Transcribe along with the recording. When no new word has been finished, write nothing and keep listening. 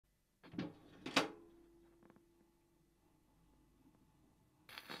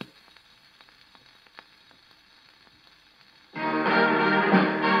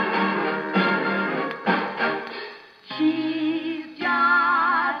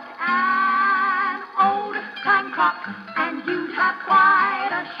cock, and you'd have quite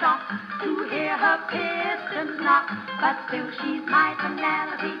a shock to hear her pistons knock. But still she's my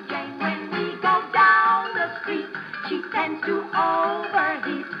Penelope Jane. When we go down the street, she tends to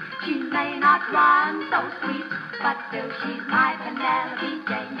overheat. She may not run so sweet, but still she's my Penelope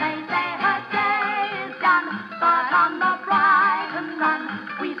Jane. They say her day is done, but on the Brighton run,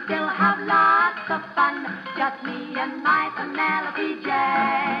 we still have lots of fun, just me and my Penelope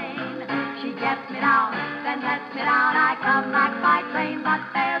Jane. She gets me down, then lets me down. I come back by train, but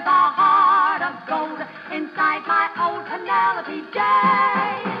there's a heart of gold inside my old Penelope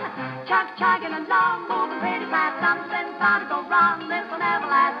Jane. Chugging along, moving pretty fast. Something's bound to go wrong. This will never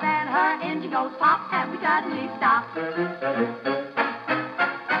last. Then her engine goes pop, and we suddenly stop.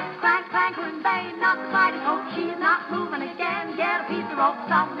 Clank, clanker in vain, not the slightest hope. She's not moving again. Get a piece of rope,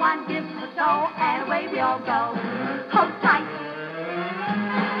 someone gives us a tow, and away we all go. Hold tight.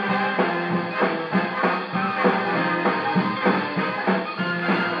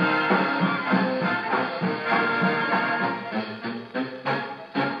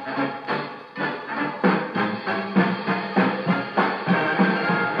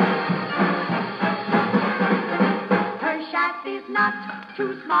 Not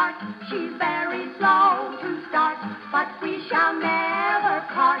too smart, she's very slow to start, but we shall never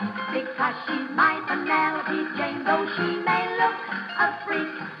part, because she's my Penelope Jane. Though she may look a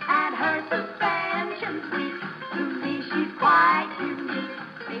freak and her suspension's weak,